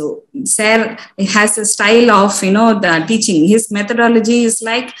 Tenner, sir, has a style of, the teaching. His methodology is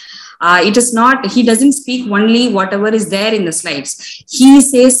like, it is not, he doesn't speak only whatever is there in the slides. He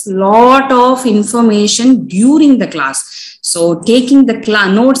says lot of information during the class. So taking the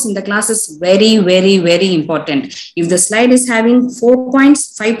notes in the class is very, very, very important. If the slide is having 4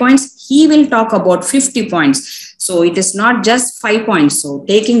 points, 5 points, he will talk about 50 points. So it is not just 5 points. So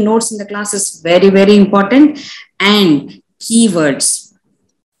taking notes in the class is very, very important. And keywords.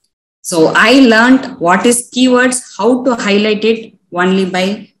 So I learned what is keywords, how to highlight it only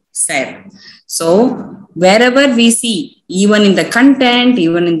by sir. So wherever we see, even in the content,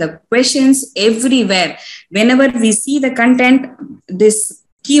 even in the questions, everywhere, whenever we see the content, this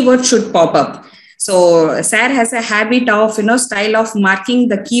keyword should pop up. So sir has a habit of, style of marking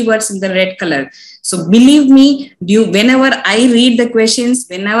the keywords in the red color. So believe me, whenever I read the questions,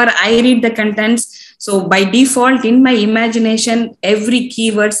 whenever I read the contents, so by default in my imagination, every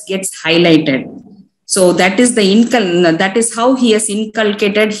keywords gets highlighted. So that is how he has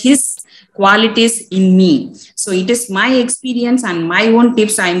inculcated his qualities in me. So it is my experience and my own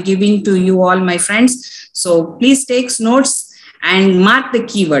tips I am giving to you all, my friends. So please take notes and mark the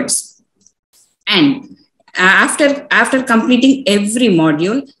keywords. And after completing every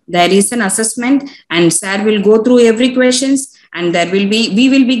module, there is an assessment, and sir will go through every questions, and we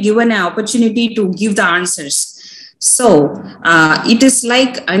will be given an opportunity to give the answers. So it is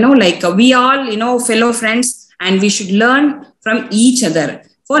like, we all, fellow friends, and we should learn from each other.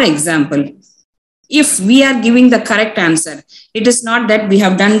 For example, if we are giving the correct answer, it is not that we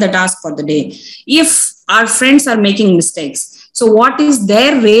have done the task for the day. If our friends are making mistakes, so what is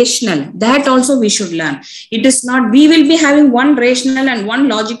their rationale? That also we should learn. It is not, we will be having one rationale and one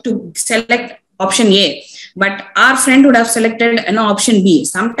logic to select option A, but our friend would have selected an option B.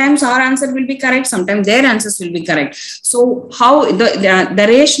 Sometimes our answer will be correct, sometimes their answers will be correct. So how the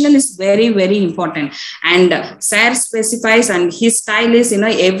rationale is very, very important. And sir specifies, and his style is,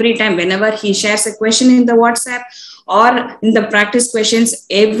 every time whenever he shares a question in the WhatsApp or in the practice questions,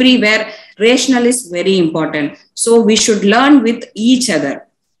 everywhere rationale is very important. So we should learn with each other.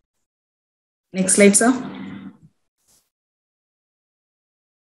 Next slide, sir.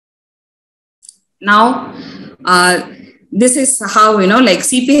 Now, this is how, like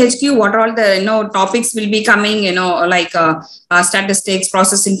CPHQ, what all the, topics will be coming, like statistics,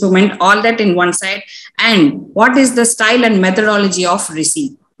 process improvement, all that in one side. And what is the style and methodology of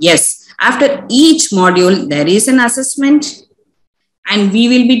RISI? Yes, after each module, there is an assessment, and we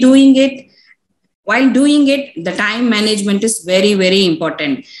will be doing it. While doing it, the time management is very, very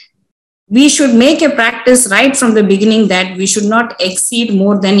important. We should make a practice right from the beginning that we should not exceed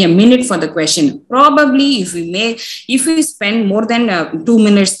more than a minute for the question. Probably if we spend more than 2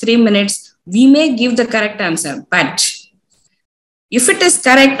 minutes, 3 minutes, we may give the correct answer. But if it is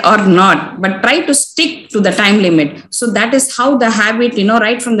correct or not, but try to stick to the time limit. So that is how the habit,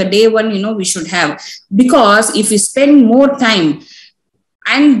 right from the day one, we should have. Because if we spend more time,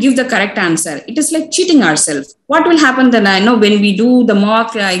 and give the correct answer. It is like cheating ourselves. What will happen then? I know when we do the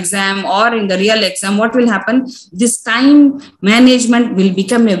mock exam or in the real exam, what will happen? This time management will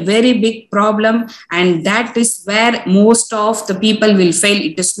become a very big problem, and that is where most of the people will fail.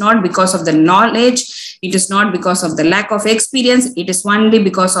 It is not because of the knowledge, it is not because of the lack of experience, it is only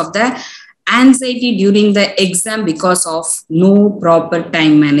because of the anxiety during the exam because of no proper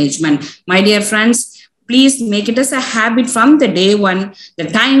time management. My dear friends, please make it as a habit from the day one. The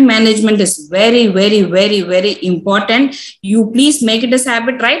time management is very, very, very, very important. You please make it as a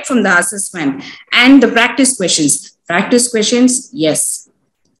habit right from the assessment. And the practice questions. Practice questions, yes.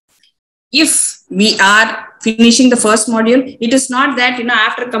 If we are finishing the first module, it is not that,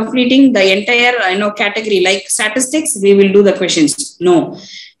 after completing the entire, category like statistics, we will do the questions. No.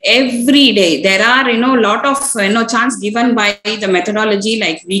 Every day there are, lot of, chance given by the methodology,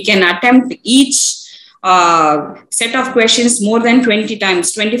 like we can attempt each set of questions more than 20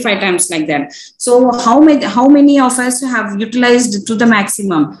 times, 25 times, like that. So how many of us have utilized to the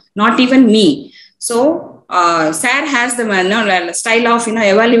maximum? Not even me. So SAR has the style of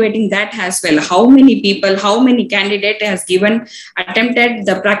evaluating that as well. How many people, how many candidate has attempted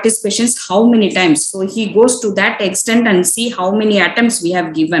the practice questions how many times? So he goes to that extent and see how many attempts we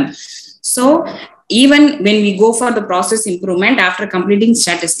have given. So even when we go for the process improvement after completing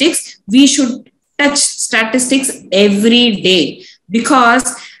statistics, we should touch statistics every day,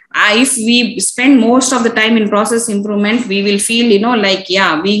 because if we spend most of the time in process improvement, we will feel,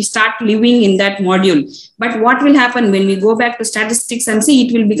 we start living in that module. But what will happen when we go back to statistics and see,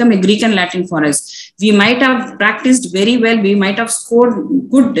 it will become a Greek and Latin for us. We might have practiced very well. We might have scored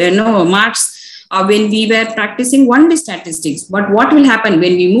good, marks when we were practicing only statistics. But what will happen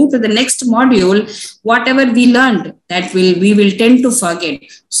when we move to the next module? Whatever we learned, we will tend to forget.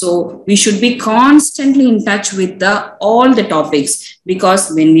 So we should be constantly in touch with all the topics,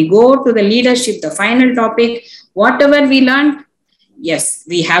 because when we go to the leadership, the final topic, whatever we learned, yes,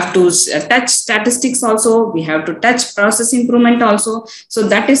 we have to touch statistics also. We have to touch process improvement also. So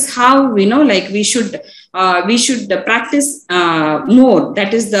that is how we should practice more.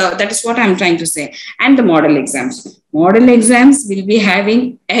 That is what I'm trying to say. And the model exams. Model exams will be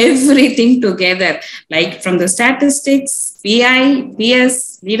having everything together, like from the statistics, PI,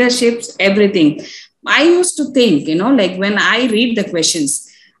 PS, leaderships, everything. I used to think, when I read the questions,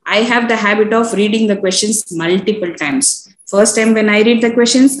 I have the habit of reading the questions multiple times. First time when I read the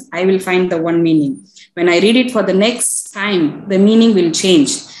questions, I will find the one meaning. When I read it for the next time, the meaning will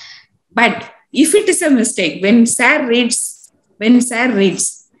change. But if it is a mistake, when SAR reads,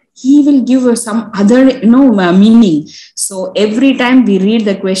 he will give us some other, meaning. So every time we read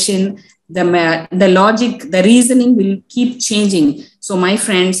the question, the logic, the reasoning will keep changing. So my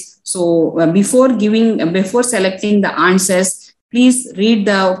friends, before selecting the answers, please read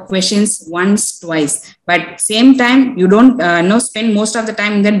the questions once, twice. But same time, you don't spend most of the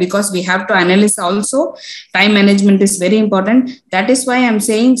time in that, because we have to analyze also. Time management is very important. That is why I'm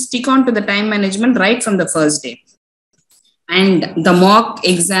saying stick on to the time management right from the first day. And the mock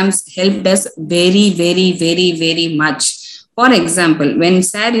exams helped us very, very, very, very much. For example, when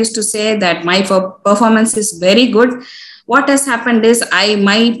SAR used to say that my performance is very good, what has happened is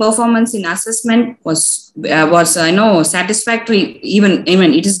my performance in assessment was satisfactory, even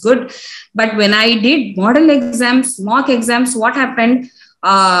it is good. But when I did model exams, mock exams, what happened?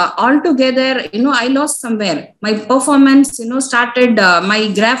 Altogether, I lost somewhere. My performance, started,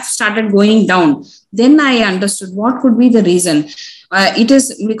 my graph started going down. Then I understood what could be the reason. It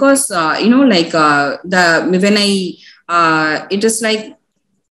is because, it is like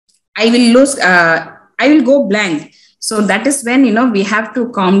I will lose, I will go blank. So that is when, we have to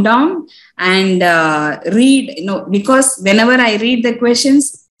calm down and read, because whenever I read the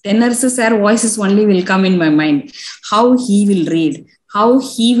questions, Tener's voices only will come in my mind. How he will read, how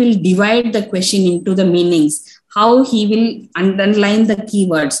he will divide the question into the meanings, how he will underline the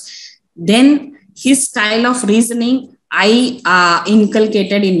keywords. Then his style of reasoning, I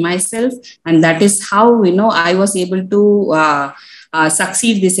inculcated in myself. And that is how, I was able to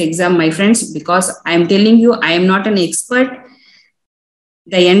succeed this exam, my friends, because I'm telling you, I am not an expert.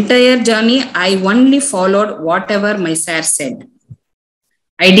 The entire journey, I only followed whatever my SAR said.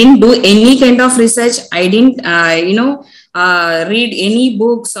 I didn't do any kind of research. I didn't, read any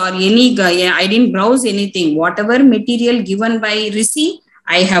books or I didn't browse anything. Whatever material given by Rishi,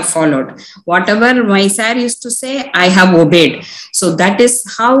 I have followed. Whatever my SAR used to say, I have obeyed. So that is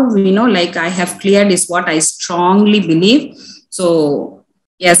how, I have cleared, is what I strongly believe. So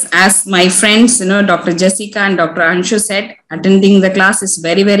Yes, as my friends, Dr. Jessica and Dr. Anshu said, attending the class is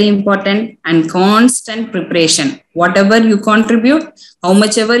very, very important, and constant preparation. Whatever you contribute, how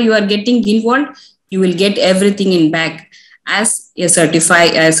much ever you are getting involved, you will get everything in back as a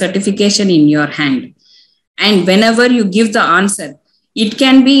certification in your hand. And whenever you give the answer, it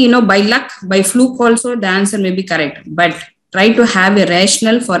can be, by luck, by fluke also, the answer may be correct. But try to have a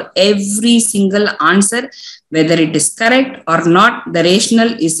rationale for every single answer, whether it is correct or not. The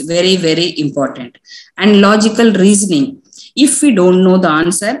rationale is very, very important. And logical reasoning. If we don't know the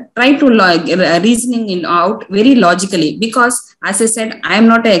answer, try to reasoning it out very logically, because as I said, I am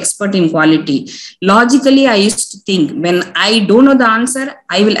not an expert in quality. Logically, I used to think when I don't know the answer,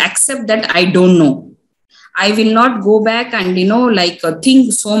 I will accept that I don't know. I will not go back and,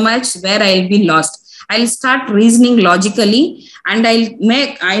 think so much where I'll be lost. I'll start reasoning logically, and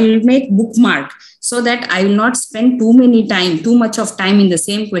I'll make bookmark, so that I will not spend too much of time in the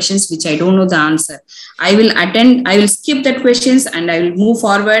same questions which I don't know the answer. I will skip that questions and I will move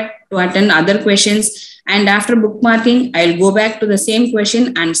forward to attend other questions. And after bookmarking, I'll go back to the same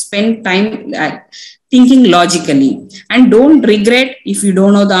question and spend time thinking logically. And don't regret if you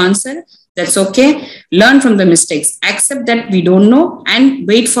don't know the answer. That's okay. Learn from the mistakes. Accept that we don't know, and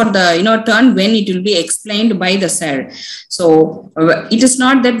wait for the turn when it will be explained by the sir. So it is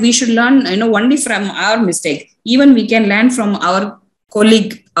not that we should learn only from our mistake. Even we can learn from our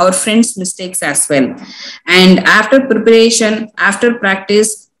colleague, our friends' mistakes as well. And after preparation, after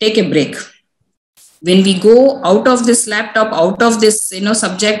practice, take a break. When we go out of this laptop, out of this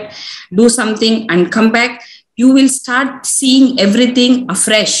subject, do something and come back, you will start seeing everything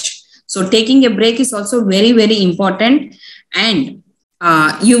afresh. So taking a break is also very, very important. And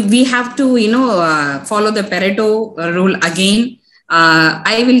we have to, follow the Pareto rule again.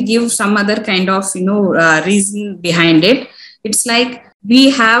 I will give some other kind of, reason behind it. It's like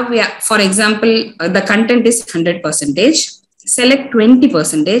we have, for example, the content is 100%, select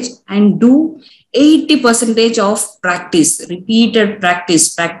 20% and do 80% of practice, repeated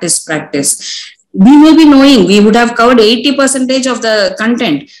practice. We may be knowing we would have covered 80% of the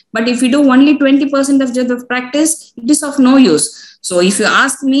content, but if we do only 20% of the practice, it is of no use. So if you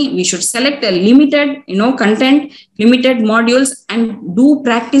ask me, we should select a limited, content, limited modules, and do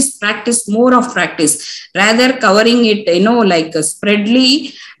practice, more of practice. Rather covering it, like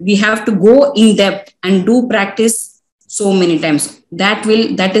spreadly, we have to go in depth and do practice so many times. That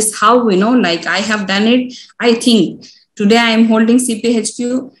is how, like I have done it. I think today I am holding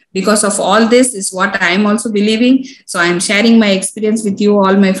CPHQ because of all this is what I am also believing. So I am sharing my experience with you,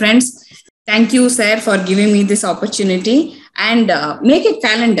 all my friends. Thank you, sir, for giving me this opportunity. And make a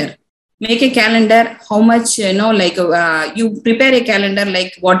calendar. How much, you prepare a calendar,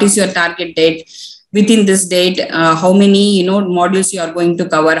 like what is your target date? Within this date, how many, modules you are going to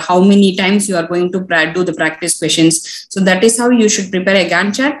cover, how many times you are going to do the practice questions. So that is how you should prepare a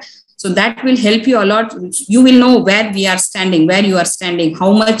Gantt chart. So that will help you a lot. You will know where you are standing,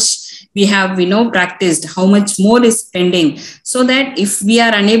 how much we have, practiced, how much more is pending. So that if we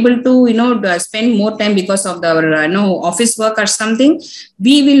are unable to, spend more time because of our, office work or something,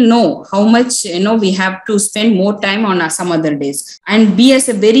 we will know how much, we have to spend more time on some other days. And be as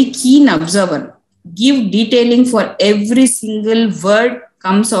a very keen observer. Give detailing for every single word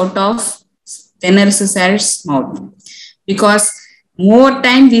comes out of Tener's mouth. Because more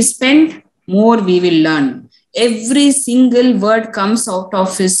time we spend, more we will learn. Every single word comes out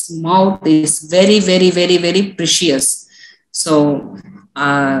of his mouth is very, very, very, very precious. So,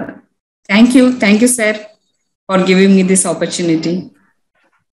 thank you, sir, for giving me this opportunity.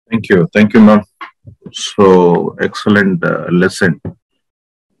 Thank you, ma'am. So excellent lesson,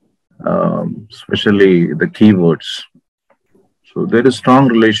 especially the keywords. So there is strong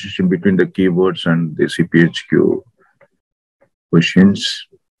relationship between the keywords and the CPHQ questions.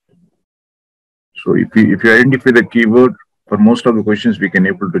 So if you identify the keyword, for most of the questions, we can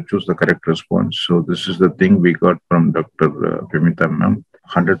able to choose the correct response. So this is the thing we got from Dr. Pimita ma'am.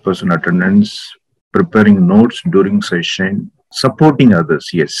 100% attendance, preparing notes during session, supporting others,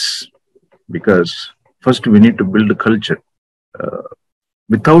 yes. Because first we need to build a culture.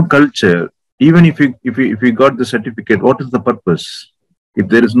 Without culture, even if we got the certificate, what is the purpose? If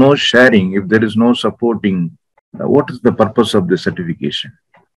there is no sharing, if there is no supporting, what is the purpose of the certification?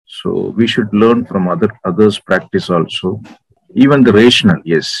 So we should learn from others' practice also. Even the rational,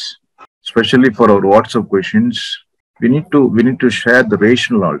 yes. Especially for our WhatsApp questions, we need to share the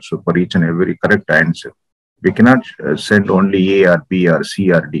rational also for each and every correct answer. We cannot send only A or B or C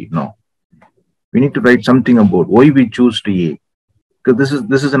or D. No. We need to write something about why we choose to A. Because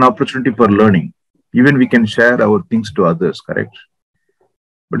this is an opportunity for learning. Even we can share our things to others, correct?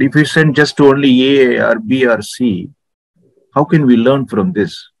 But if we send just to only A or B or C, how can we learn from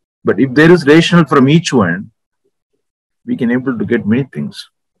this? But if there is rational from each one, we can able to get many things.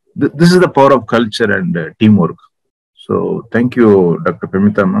 This is the power of culture and teamwork. So thank you, Dr.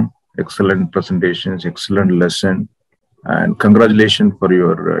 Pamita ma'am. Excellent presentations, excellent lesson, and congratulations for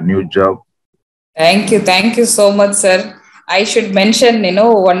your new job. Thank you so much, sir. I should mention,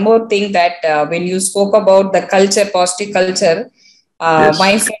 one more thing that when you spoke about the culture, positive culture, Yes.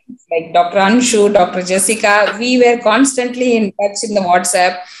 my friends like Dr. Anshu, Dr. Jessica, we were constantly in touch in the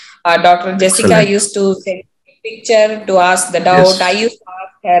WhatsApp. Dr. Jessica Excellent. used to send a picture to ask the doubt. Yes. I used to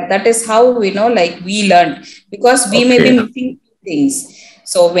ask her. That is how we learned, because we may be missing things.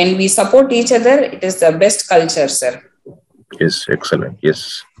 So when we support each other, it is the best culture, sir. Yes, excellent.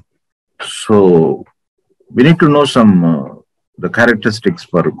 Yes. So we need to know some the characteristics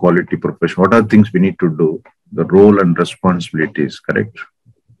for quality profession. What are things we need to do? The role and responsibilities, correct?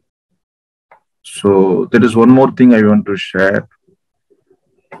 So there is one more thing I want to share.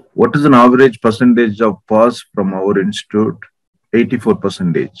 What is an average percentage of pass from our institute?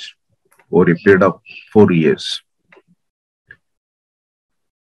 84% over a period of 4 years.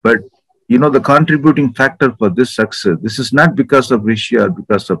 But the contributing factor for this success, this is not because of Rishi or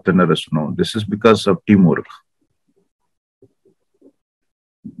because of Tenaris, no. This is because of teamwork.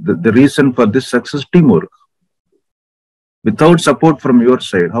 The reason for this success, teamwork. Without support from your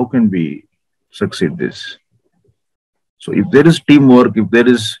side, how can we succeed this? So if there is teamwork, if there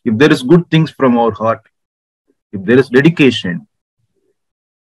is good things from our heart, if there is dedication,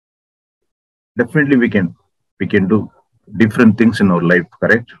 definitely we can do different things in our life,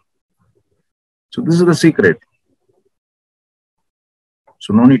 correct? So this is the secret.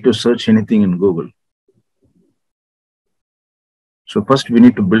 So no need to search anything in Google. So first we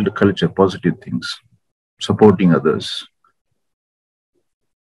need to build a culture, positive things, supporting others.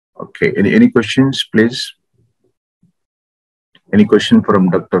 Okay, any questions, please? Any question from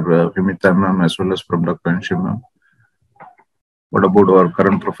Dr. Pamita ma'am as well as from Dr. Anshu ma'am? What about our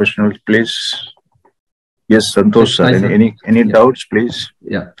current professionals, please? Yes, Santosh sir. Any doubts, please?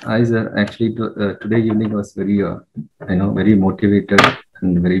 Yeah, actually today evening was very very motivated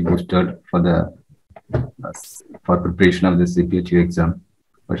and very boosted for the for preparation of the CPHQ exam.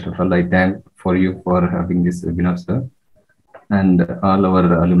 First of all, I thank for you for having this webinar, sir, and all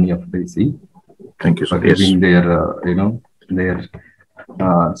our alumni of the Thank you, sir. For giving their their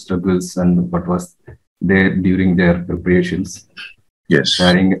struggles and what was there during their preparations. Yes.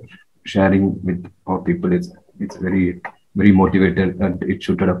 Sharing with our people, it's very motivated, and it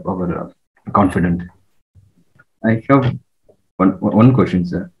shooted up our confidence. I have one question,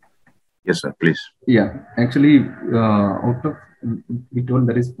 sir. Yes, sir. Please. Yeah, actually, out of we told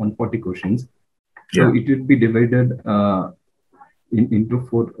there is 140 questions, so it will be divided into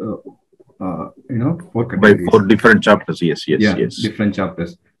four. Four categories. By 4 different chapters. Yes. Different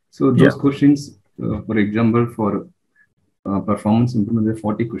chapters. So those questions, for example, for performance improvement, the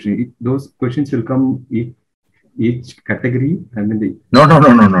 40 questions. Those questions will come each category. I mean, no.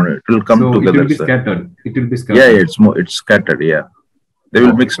 It will come together. It will be scattered. It will be scattered. Yeah, it's scattered. Yeah, they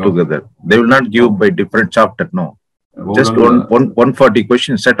will mix together. They will not give by different chapter. No, just 140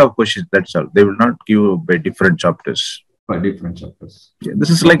 questions, set of questions. That's all. They will not give by different chapters. By different chapters. Yeah, this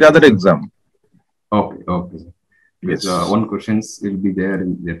is like other exam. Okay. Because one questions will be there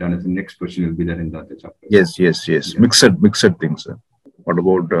in that, and the next question will be there in the other chapter. Yes. Yeah. Mixed things. Sir. What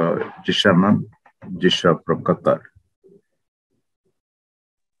about Jisha ma'am? Jisha from Qatar.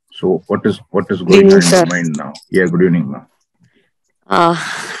 So what is going on in your mind now? Yeah, good evening, ma'am. I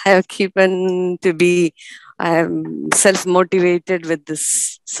have kept to be self-motivated with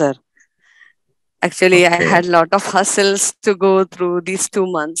this, sir. Actually, I had a lot of hustles to go through these 2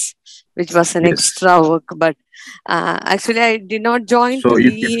 months, which was an extra work. But actually, I did not join to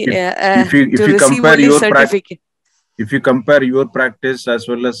receive only certificate. If you compare your practice as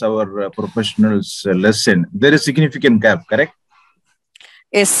well as our professionals' lesson, there is significant gap, correct?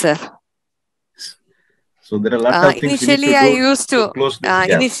 Yes, sir. So there are a lot of things initially, I used to close this gap.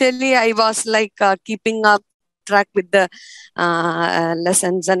 Initially, I was like keeping up track with the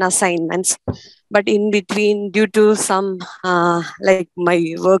lessons and assignments. But in between, due to some like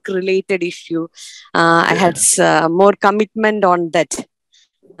my work-related issue, I had more commitment on that,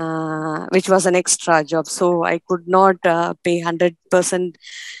 which was an extra job. So I could not pay 100%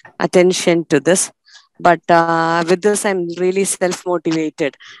 attention to this. But with this, I'm really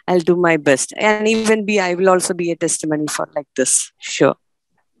self-motivated. I'll do my best. And even I will also be a testimony for like this. Sure.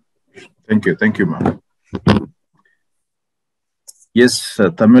 Thank you, ma'am. Yes,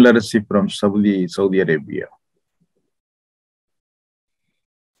 Tamil Arasi from Saudi Arabia.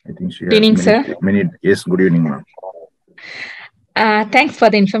 I think she Good evening, sir. Yes, good evening, ma'am. Thanks for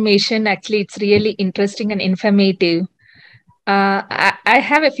the information. Actually, it's really interesting and informative. I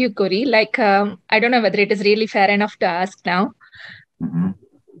have a few queries. Like, I don't know whether it is really fair enough to ask now.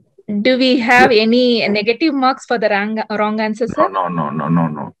 Do we have any negative marks for the wrong answer, sir?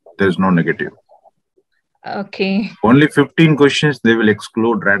 No. There's no negative. Okay. Only 15 questions they will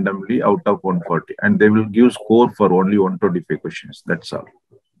exclude randomly out of 140, and they will give score for only 125 questions. That's all.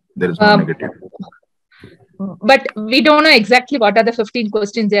 There is no negative. But we don't know exactly what are the 15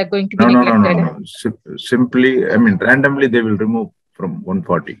 questions they are going to be neglected. No. Simply, I mean, randomly they will remove from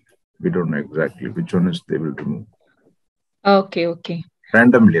 140. We don't know exactly which one is they will remove. Okay.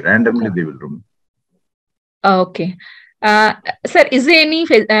 Randomly they will remove. Okay. Sir, is there any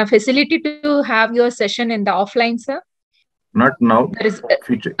facility to have your session in the offline, sir? Not now. There is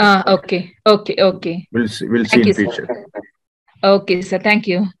future. Okay. We'll see in future. Okay, sir. Thank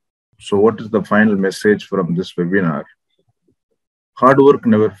you. So what is the final message from this webinar? Hard work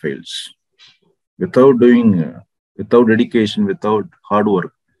never fails. Without dedication, without hard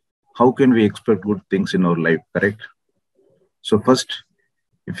work, how can we expect good things in our life, correct? So first,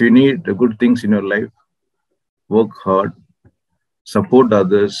 if you need good things in your life, work hard, support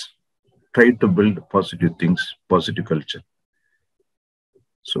others, try to build positive things, positive culture.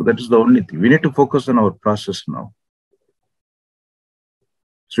 So that is the only thing. We need to focus on our process now.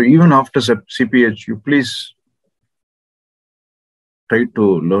 So even after CPHQ, please try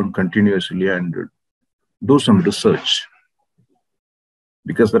to learn continuously and do some research,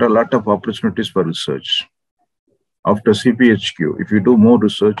 because there are a lot of opportunities for research. After CPHQ, if you do more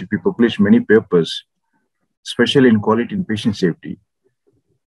research, if you publish many papers, especially in quality and patient safety,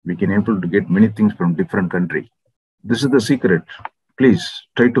 we can able to get many things from different countries. This is the secret. Please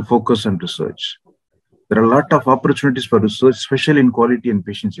try to focus on research. There are a lot of opportunities for research, especially in quality and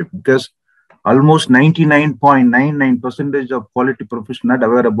patient safety, because almost 99.99% of quality professionals not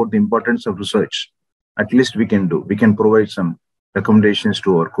aware about the importance of research. At least we can do. We can provide some recommendations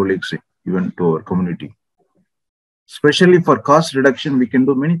to our colleagues, even to our community. Especially for cost reduction, we can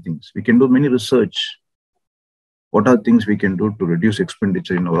do many things. We can do many research. What are things we can do to reduce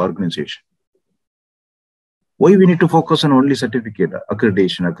expenditure in our organization? Why we need to focus on only certificate,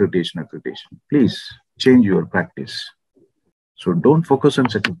 accreditation? Please change your practice. So don't focus on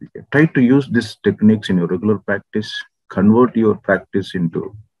certificate. Try to use these techniques in your regular practice. Convert your practice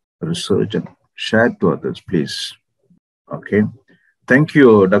into research and share to others, please. Okay. Thank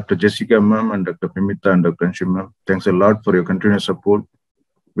you, Dr. Jessica ma'am and Dr. Pimita and Dr. Anshu ma'am. Thanks a lot for your continuous support.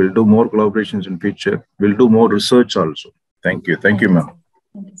 We'll do more collaborations in future. We'll do more research also. Thank you. Thank you, ma'am.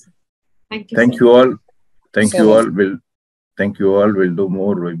 Thank you all. Thank you all. We'll do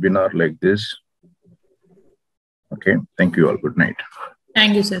more webinar like this. Okay. Thank you all. Good night.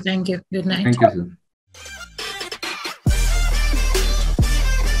 Thank you, sir. Thank you. Good night. Thank you, sir.